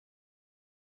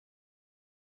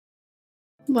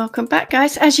Welcome back,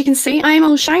 guys. As you can see, I'm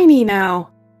all shiny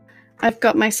now. I've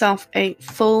got myself a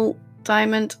full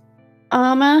diamond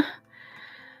armor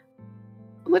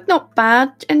with not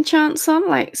bad enchants on.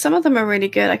 Like, some of them are really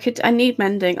good. I need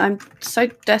mending. I'm so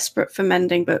desperate for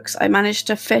mending books. I managed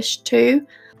to fish 2,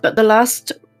 but the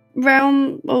last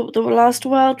realm, or the last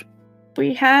world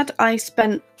we had, I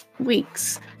spent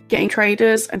weeks getting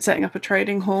traders and setting up a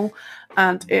trading hall,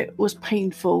 and it was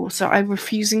painful. So I'm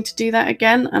refusing to do that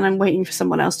again, and I'm waiting for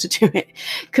someone else to do it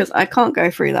because I can't go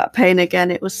through that pain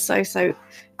again. It was so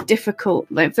difficult.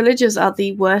 Like, villagers are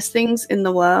the worst things in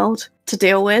the world to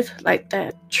deal with. Like,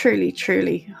 they're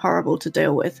truly horrible to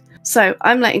deal with. So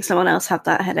I'm letting someone else have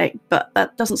that headache, but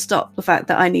that doesn't stop the fact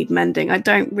that I need mending. I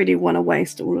don't really want to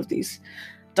waste all of these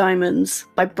diamonds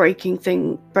by breaking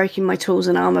my tools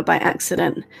and armor by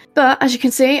accident. But as you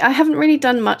can see, I haven't really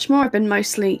done much more. I've been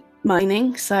mostly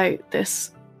mining. So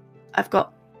I've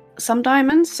got some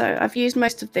diamonds, so I've used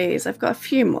most of these. I've got a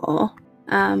few more,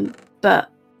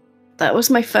 but that was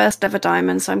my first ever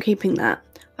diamond, so I'm keeping that.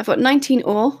 I've got 19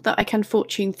 ore that I can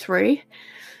fortune 3,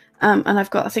 and I've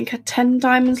got, I think, 10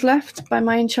 diamonds left by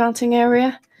my enchanting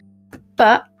area.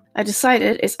 But I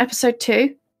decided it's episode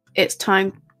 2. It's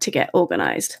time to get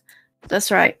organised.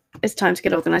 That's right, it's time to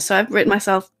get organised. So I've written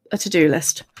myself a to-do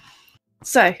list.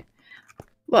 So,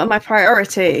 what are my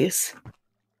priorities?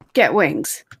 Get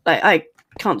wings. Like, I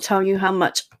can't tell you how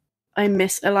much I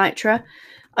miss Elytra.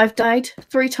 I've died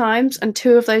 3 times, and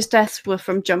 2 of those deaths were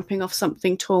from jumping off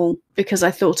something tall because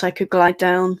I thought I could glide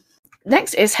down.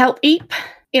 Next is help Eep.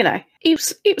 You know,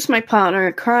 Eep's my partner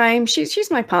in crime.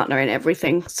 She's my partner in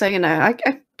everything. So, you know,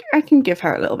 I can give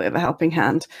her a little bit of a helping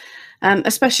hand.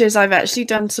 Especially as I've actually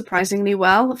done surprisingly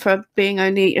well for being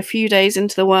only a few days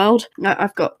into the world.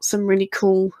 I've got some really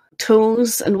cool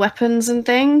tools and weapons and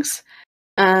things,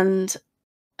 and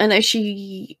I know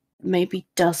she maybe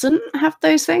doesn't have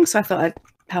those things, so I thought I'd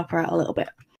help her out a little bit.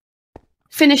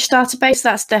 Finish starter base,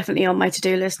 that's definitely on my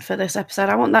to-do list for this episode.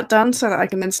 I want that done so that I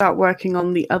can then start working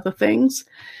on the other things.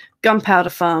 Gunpowder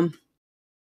farm.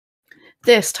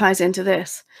 This ties into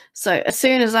this. So as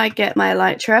soon as I get my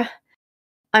elytra,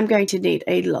 I'm going to need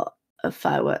a lot of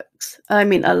fireworks. I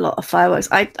mean, a lot of fireworks.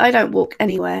 I don't walk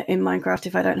anywhere in Minecraft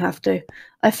if I don't have to.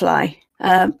 I fly.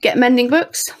 Get mending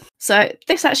books. So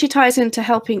this actually ties into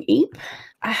helping Eep.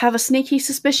 I have a sneaky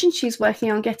suspicion she's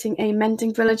working on getting a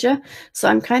mending villager. So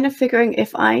I'm kind of figuring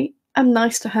if I am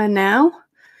nice to her now,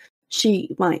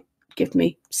 she might give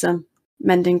me some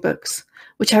mending books,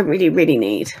 which I really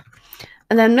need.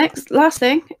 And then last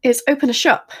thing is open a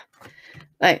shop.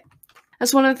 Like,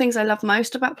 that's one of the things I love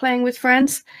most about playing with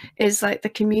friends, is like the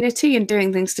community and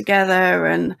doing things together,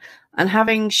 and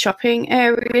having shopping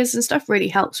areas and stuff really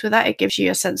helps with that. It gives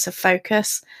you a sense of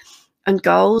focus and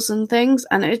goals and things,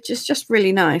 and it's just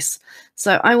really nice.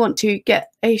 So I want to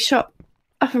get a shop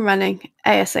up and running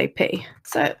ASAP.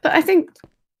 So, but I think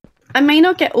I may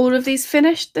not get all of these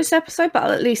finished this episode, but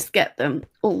I'll at least get them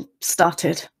all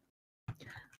started.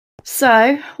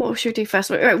 So, what should we do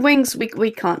first? Wings, we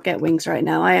can't get wings right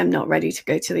now. I am not ready to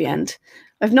go to the end.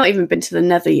 I've not even been to the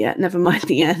nether yet, never mind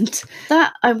the end.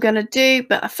 That I'm going to do,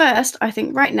 but first, I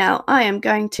think right now I am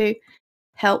going to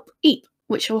help Eep,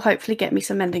 which will hopefully get me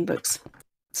some mending books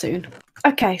soon.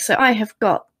 Okay, so I have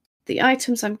got the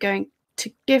items I'm going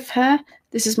to give her.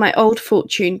 This is my old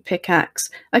fortune pickaxe.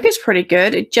 Like, it's pretty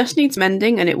good. It just needs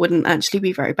mending, and it wouldn't actually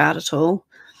be very bad at all.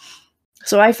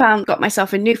 So I got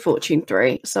myself a new fortune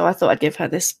 3, so I thought I'd give her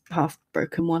this half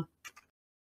broken one.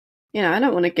 You know, I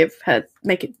don't want to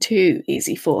make it too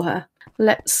easy for her.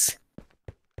 Let's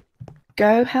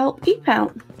go help Eep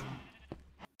out.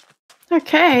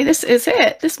 Okay, this is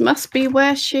it. This must be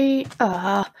where she...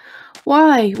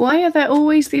 Why? Why are there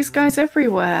always these guys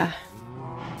everywhere?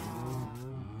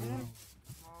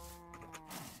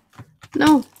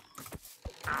 No.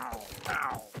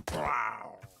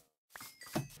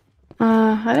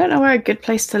 I don't know where a good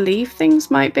place to leave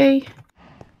things might be.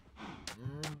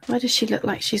 Where does she look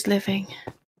like she's living?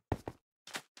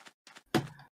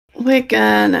 We're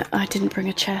gonna... I didn't bring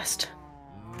a chest.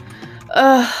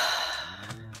 Let's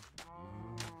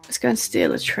go and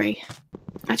steal a tree.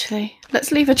 Actually,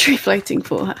 let's leave a tree floating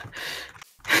for her.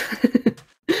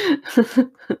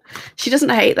 She doesn't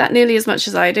hate that nearly as much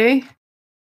as I do.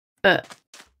 But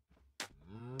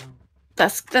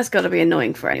that's got to be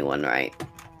annoying for anyone, right?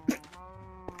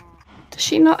 Does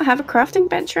she not have a crafting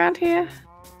bench around here?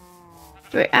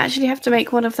 Do I actually have to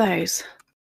make one of those?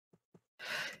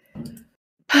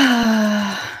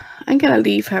 I'm going to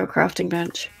leave her a crafting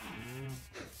bench.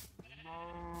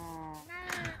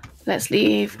 Let's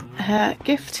leave her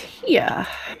gift here.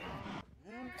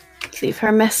 Let's leave her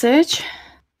a message.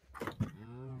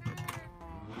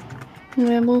 And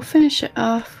then we'll finish it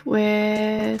off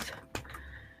with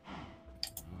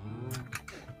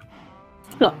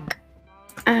block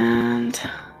and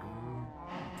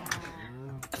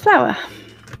a flower.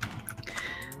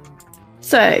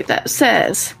 So that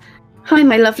says, "Hi,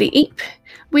 my lovely Eep.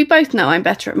 We both know I'm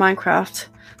better at Minecraft,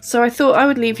 so I thought I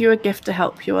would leave you a gift to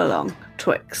help you along,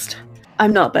 Twyxt.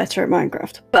 I'm not better at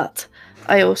Minecraft, but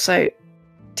I also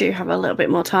do have a little bit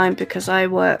more time because I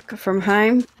work from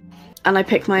home and I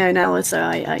pick my own hours, so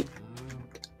I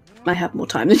have more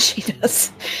time than she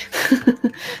does."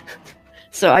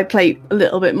 So I play a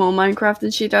little bit more Minecraft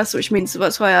than she does, which means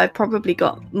that's why I probably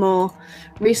got more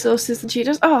resources than she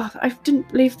does. Oh, I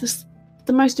didn't leave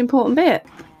the most important bit.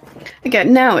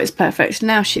 Again, now it's perfect.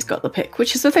 Now she's got the pick,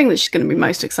 which is the thing that she's going to be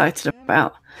most excited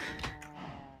about.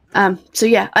 So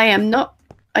yeah,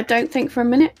 I don't think for a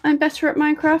minute I'm better at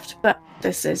Minecraft, but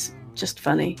this is just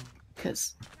funny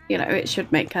because, you know, it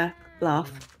should make her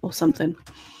laugh or something.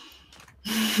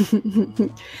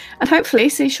 And hopefully,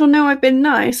 see, she'll know I've been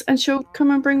nice and she'll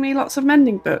come and bring me lots of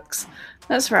mending books.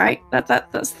 That's right.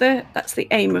 That's the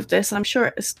aim of this. I'm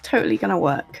sure it's totally going to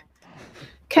work.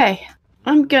 Okay,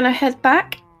 I'm going to head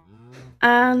back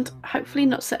and hopefully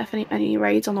not set off any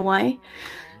raids on the way.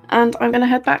 And I'm going to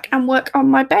head back and work on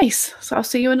my base. So I'll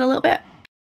see you in a little bit.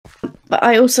 But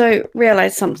I also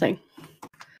realised something.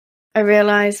 I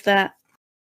realised that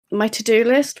my to-do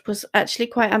list was actually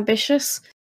quite ambitious.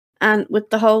 And with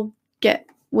the whole get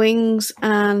wings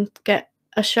and get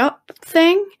a shop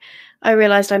thing, I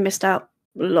realised I missed out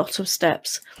a lot of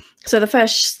steps. So the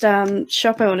first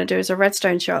shop I want to do is a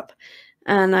redstone shop.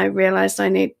 And I realised I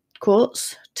need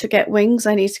quartz. To get wings,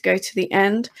 I need to go to the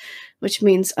end, which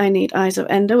means I need Eyes of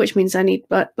Ender, which means I need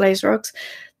blaze rods.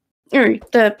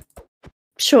 The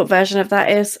short version of that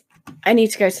is I need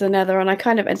to go to the nether, and I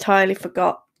kind of entirely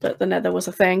forgot that the nether was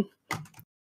a thing.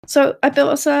 So I built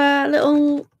us a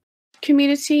little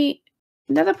community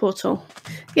nether portal.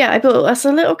 Yeah, I built us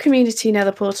a little community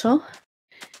nether portal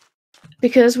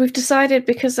because we've decided,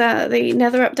 because the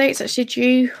nether update's actually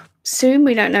due soon.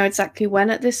 We don't know exactly when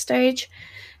at this stage.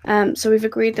 So we've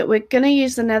agreed that we're going to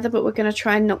use the nether, but we're going to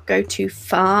try and not go too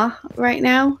far right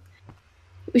now,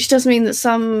 which does mean that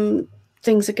some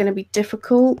things are going to be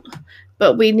difficult,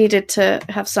 but we needed to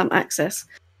have some access.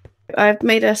 I've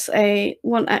made us a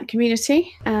want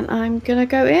community, and I'm going to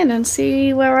go in and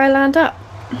see where I land up.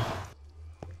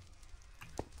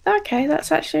 Okay,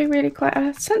 that's actually really quite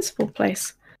a sensible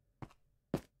place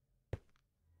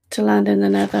to land in the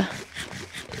nether.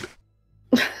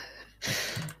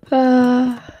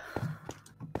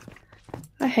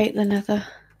 I hate the nether.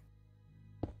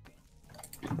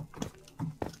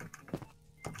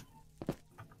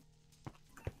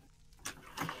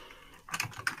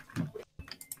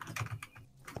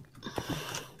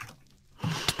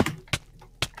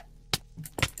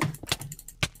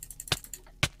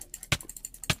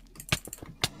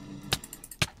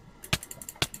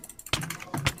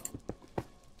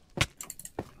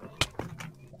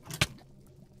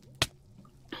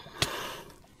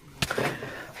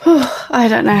 I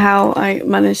don't know how I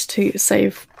managed to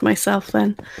save myself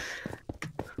then.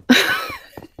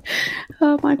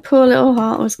 Oh, my poor little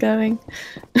heart was going.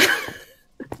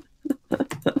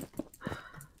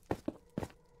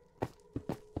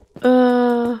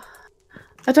 I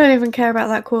don't even care about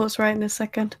that quartz right in this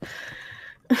second.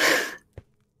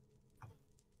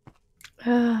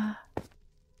 That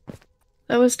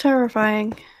was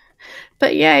terrifying.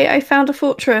 But yay, I found a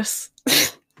fortress.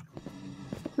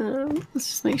 Let's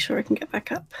just make sure I can get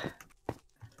back up.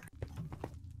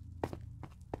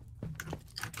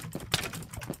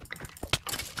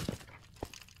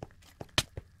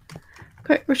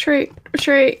 Quick, retreat,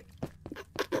 retreat.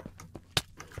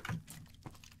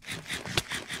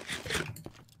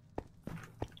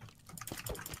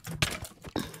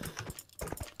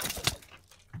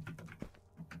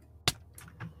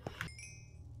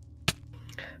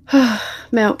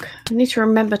 Milk. I need to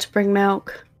remember to bring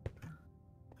milk.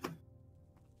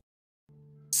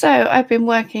 So I've been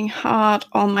working hard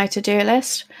on my to-do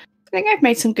list. I think I've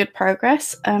made some good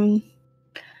progress. The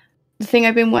thing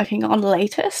I've been working on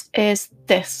latest is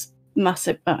this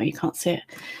massive, oh, you can't see it,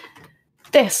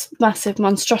 this massive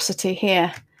monstrosity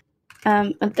here.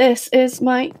 And this is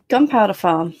my gunpowder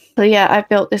farm. So yeah, I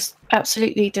built this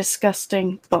absolutely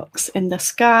disgusting box in the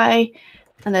sky,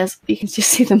 and you can just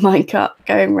see the minecart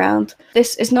going round.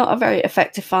 This is not a very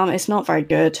effective farm. It's not very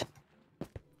good.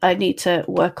 I need to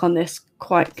work on this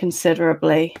quite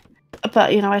considerably.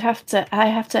 But you know, I have to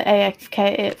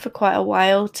AFK it for quite a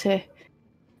while to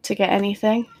get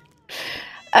anything.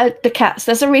 The cats.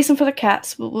 There's a reason for the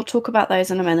cats. We'll talk about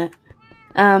those in a minute.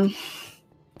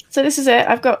 So this is it.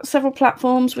 I've got several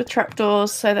platforms with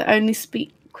trapdoors so that only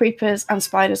creepers and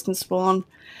spiders can spawn.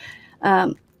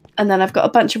 And then I've got a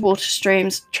bunch of water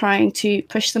streams trying to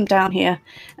push them down here.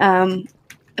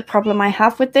 The problem I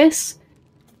have with this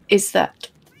is that...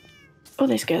 Oh,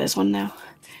 there's one now.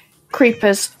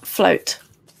 Creepers float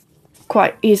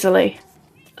quite easily,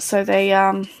 so they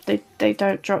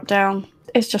don't drop down.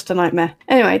 It's just a nightmare.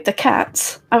 Anyway, the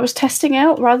cats, I was testing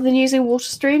out, rather than using water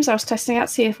streams, I was testing out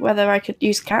to see whether I could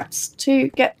use cats to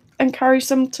encourage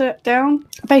them to down.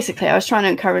 Basically, I was trying to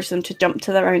encourage them to jump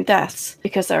to their own deaths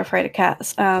because they're afraid of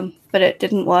cats, but it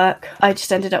didn't work. I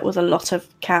just ended up with a lot of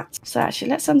cats. So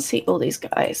actually, let's unseat all these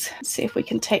guys. Let's see if we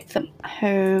can take them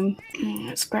home.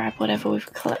 Let's grab whatever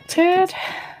we've collected.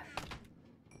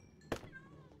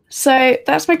 So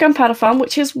that's my gunpowder farm,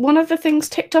 which is one of the things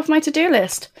ticked off my to-do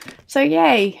list. So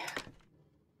yay!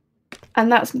 And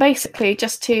that's basically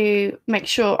just to make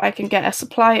sure I can get a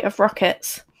supply of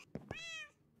rockets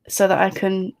so that I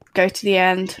can go to the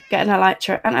end, get an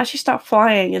elytra, and actually start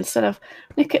flying instead of...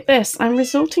 Look at this, I'm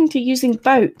resorting to using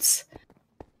boats.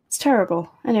 It's terrible.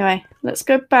 Anyway, let's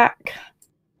go back.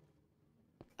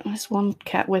 There's one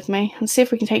cat with me. And see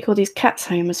if we can take all these cats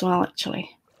home as well,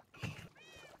 actually.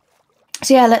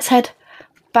 So yeah, let's head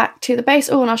back to the base.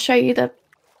 Oh, and I'll show you the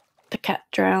cat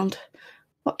drowned.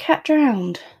 What cat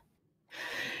drowned?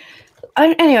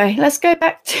 Anyway, let's go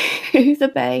back to the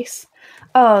base.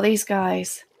 Oh, these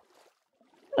guys.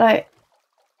 Like,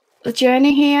 the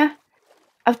journey here,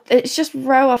 it's just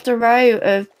row after row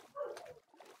of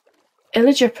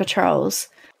illager patrols.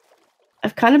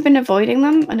 I've kind of been avoiding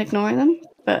them and ignoring them,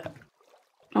 but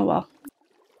oh well.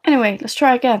 Anyway, let's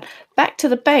try again. Back to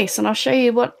the base, and I'll show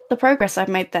you what the progress I've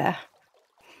made there.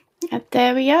 And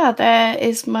there we are. There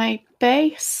is my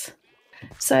base.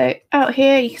 So out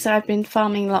here, you can see I've been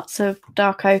farming lots of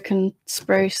dark oak and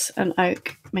spruce and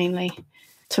oak, mainly,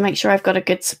 to make sure I've got a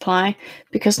good supply,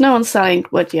 because no one's selling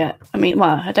wood yet. I mean,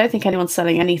 well, I don't think anyone's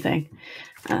selling anything.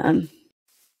 Oh,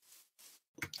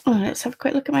 let's have a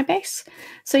quick look at my base.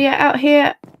 So yeah, out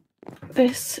here,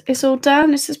 this is all done.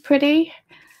 This is pretty.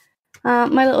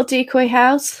 My little decoy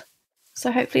house,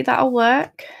 so hopefully that'll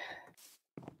work.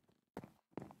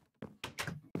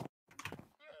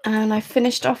 And I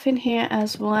finished off in here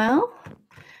as well.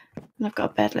 And I've got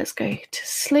a bed. Let's go to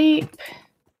sleep.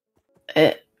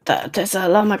 There's a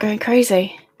llama going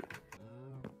crazy.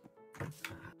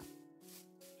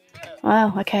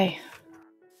 Wow, okay.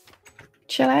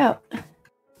 Chill out.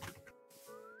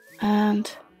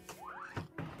 And...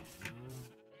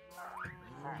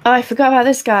 oh, I forgot about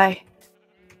this guy.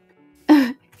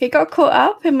 He got caught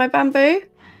up in my bamboo,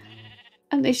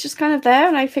 and he's just kind of there,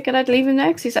 and I figured I'd leave him there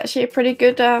because he's actually a pretty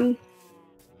good,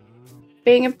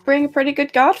 being a pretty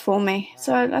good guard for me.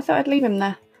 So I thought I'd leave him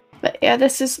there. But yeah,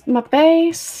 this is my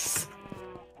base.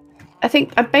 I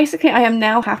think I am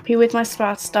now happy with my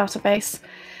starter base.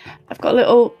 I've got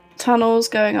little tunnels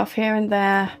going off here and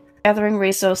there, gathering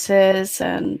resources,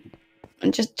 and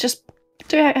just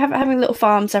having little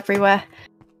farms everywhere,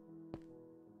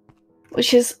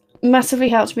 which has massively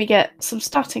helped me get some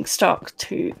starting stock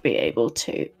to be able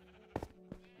to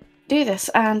do this.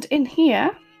 And in here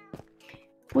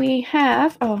we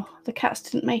have... oh, the cats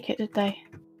didn't make it, did they?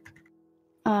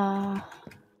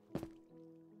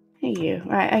 Hey you.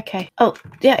 Right, okay. Oh,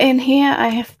 yeah, in here I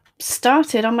have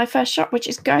started on my first shop, which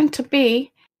is going to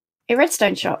be a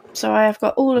redstone shop. So I have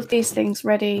got all of these things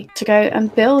ready to go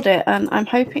and build it, and I'm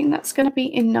hoping that's going to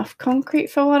be enough concrete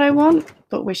for what I want,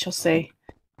 but we shall see.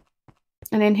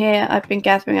 And in here I've been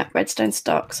gathering up redstone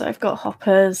stock, so I've got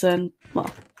hoppers and,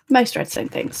 well, most redstone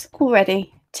things all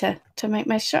ready to make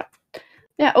my shop.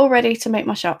 Yeah, all ready to make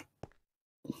my shop.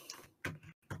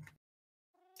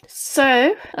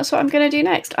 So that's what I'm going to do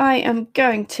next. I am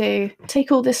going to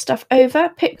take all this stuff over,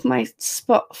 pick my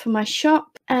spot for my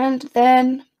shop, and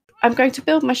then I'm going to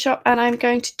build my shop, and I'm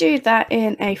going to do that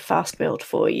in a fast build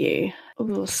for you.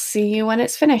 We'll see you when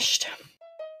it's finished.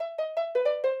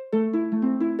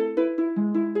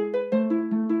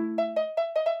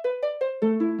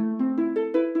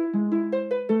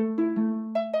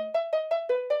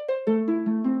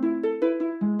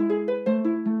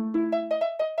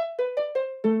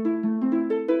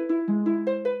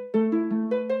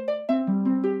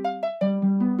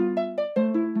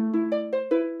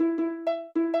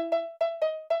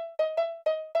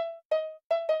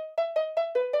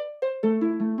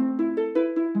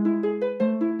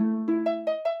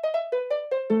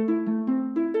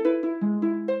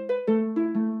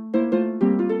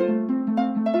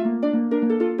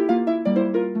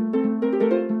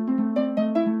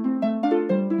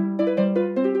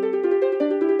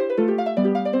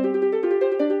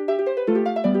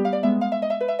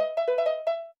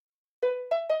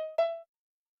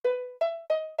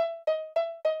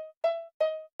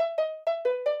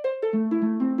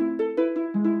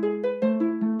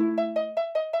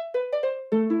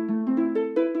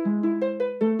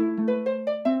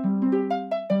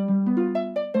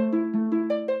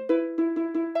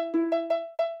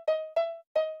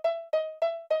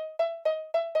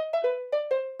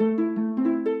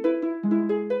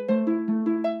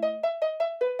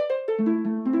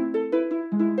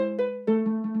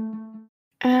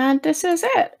 this is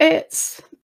it. It's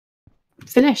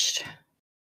finished.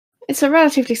 It's a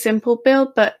relatively simple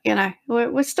build, but you know,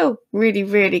 we're still really,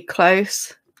 really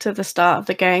close to the start of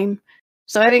the game.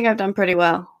 So I think I've done pretty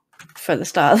well for the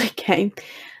start of the game,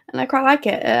 and I quite like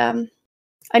it.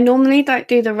 I normally don't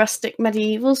do the rustic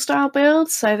medieval style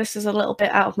builds, so this is a little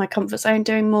bit out of my comfort zone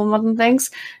doing more modern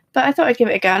things, but I thought I'd give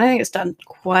it a go, and I think it's done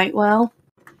quite well.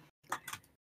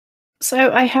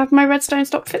 So I have my redstone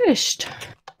stock finished.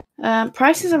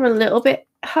 Prices are a little bit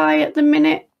high at the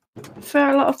minute for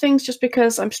a lot of things, just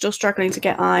because I'm still struggling to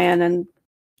get iron and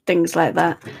things like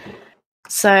that.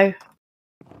 So,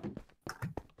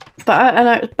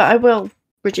 but I will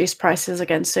reduce prices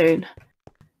again soon.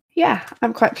 Yeah,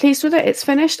 I'm quite pleased with it. It's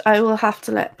finished. I will have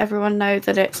to let everyone know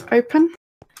that it's open.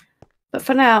 But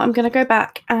for now, I'm going to go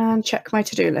back and check my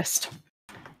to-do list.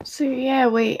 So yeah,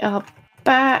 we are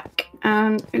back,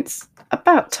 and it's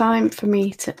about time for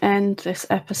me to end this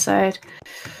episode.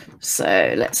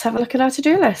 So let's have a look at our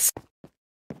to-do list.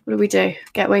 What do we do?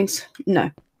 Get wings? No,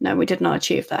 we did not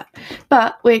achieve that.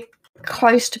 But we're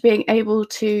close to being able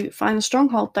to find the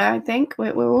stronghold there, I think.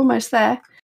 We're almost there.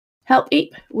 Help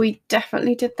Eep. We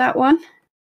definitely did that one.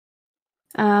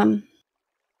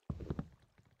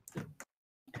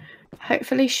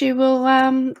 Hopefully she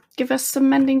will give us some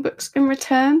mending books in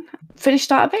return. Finish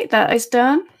starter bait, that is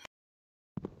done.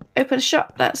 Open a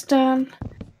shop, that's done.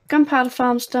 Gunpowder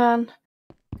farm's done.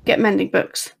 Get mending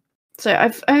books. So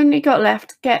I've only got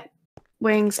left get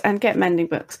wings and get mending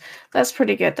books. That's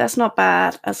pretty good. That's not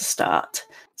bad as a start.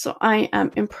 So I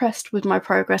am impressed with my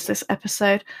progress this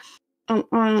episode.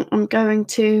 I'm going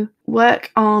to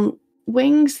work on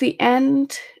wings, the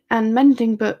end, and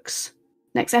mending books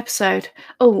next episode.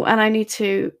 Oh, and I need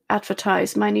to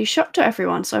advertise my new shop to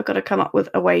everyone, so I've got to come up with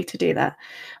a way to do that.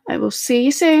 I will see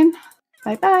you soon.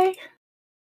 Bye bye.